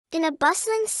In a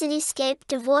bustling cityscape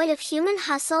devoid of human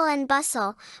hustle and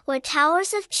bustle, where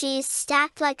towers of cheese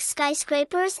stacked like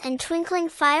skyscrapers and twinkling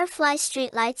firefly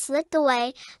streetlights lit the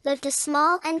way, lived a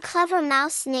small and clever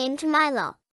mouse named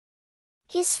Milo.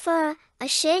 His fur, a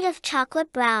shade of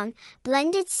chocolate brown,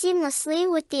 blended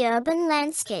seamlessly with the urban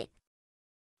landscape.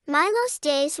 Milo's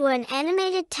days were an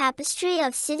animated tapestry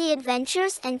of city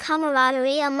adventures and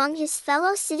camaraderie among his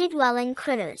fellow city-dwelling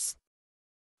critters.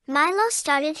 Milo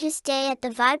started his day at the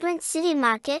vibrant city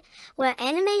market, where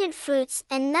animated fruits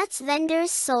and nuts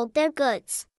vendors sold their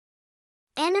goods.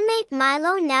 Animate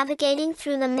Milo navigating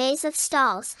through the maze of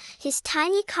stalls, his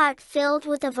tiny cart filled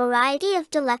with a variety of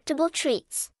delectable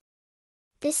treats.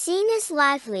 The scene is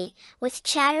lively, with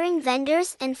chattering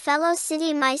vendors and fellow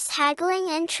city mice haggling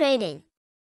and trading.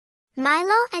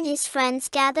 Milo and his friends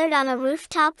gathered on a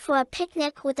rooftop for a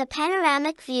picnic with a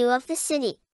panoramic view of the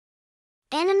city.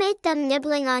 Animate them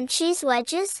nibbling on cheese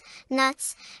wedges,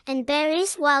 nuts, and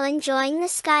berries while enjoying the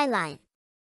skyline.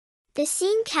 The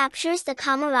scene captures the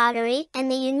camaraderie and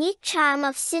the unique charm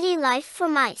of city life for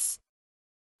mice.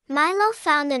 Milo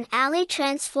found an alley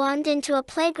transformed into a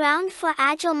playground for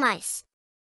agile mice.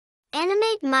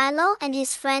 Animate Milo and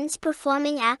his friends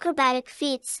performing acrobatic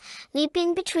feats,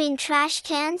 leaping between trash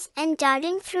cans and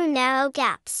darting through narrow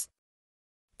gaps.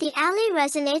 The alley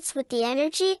resonates with the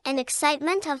energy and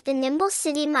excitement of the nimble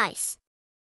city mice.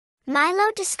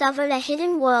 Milo discovered a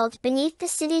hidden world beneath the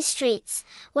city streets,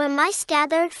 where mice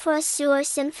gathered for a sewer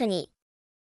symphony.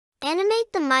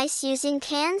 Animate the mice using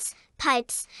cans,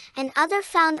 pipes, and other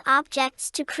found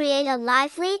objects to create a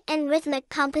lively and rhythmic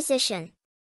composition.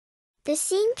 The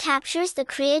scene captures the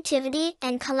creativity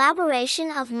and collaboration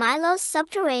of Milo's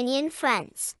subterranean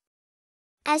friends.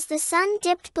 As the sun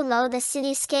dipped below the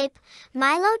cityscape,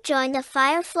 Milo joined a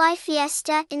firefly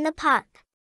fiesta in the park.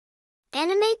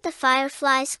 Animate the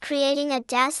fireflies creating a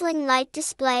dazzling light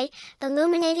display,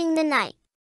 illuminating the night.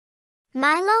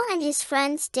 Milo and his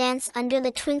friends dance under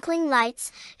the twinkling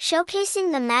lights,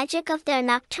 showcasing the magic of their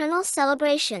nocturnal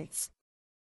celebrations.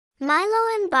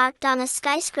 Milo embarked on a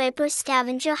skyscraper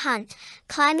scavenger hunt,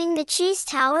 climbing the cheese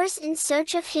towers in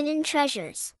search of hidden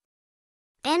treasures.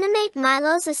 Animate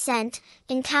Milo's ascent,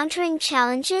 encountering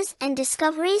challenges and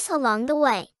discoveries along the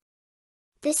way.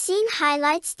 The scene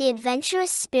highlights the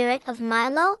adventurous spirit of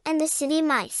Milo and the city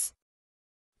mice.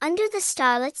 Under the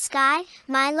starlit sky,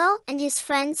 Milo and his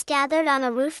friends gathered on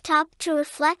a rooftop to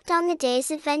reflect on the day's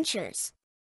adventures.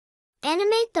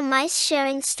 Animate the mice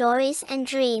sharing stories and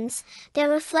dreams, their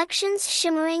reflections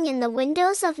shimmering in the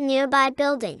windows of nearby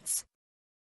buildings.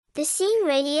 The scene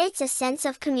radiates a sense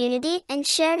of community and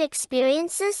shared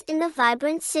experiences in the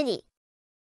vibrant city.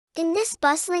 In this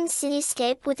bustling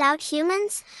cityscape without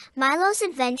humans, Milo's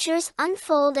adventures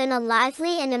unfold in a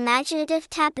lively and imaginative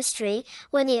tapestry,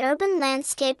 where the urban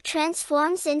landscape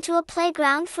transforms into a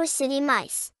playground for city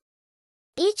mice.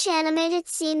 Each animated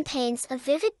scene paints a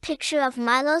vivid picture of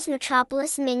Milo's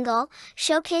Metropolis Mingle,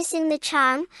 showcasing the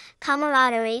charm,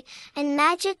 camaraderie, and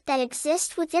magic that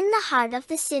exist within the heart of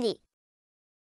the city.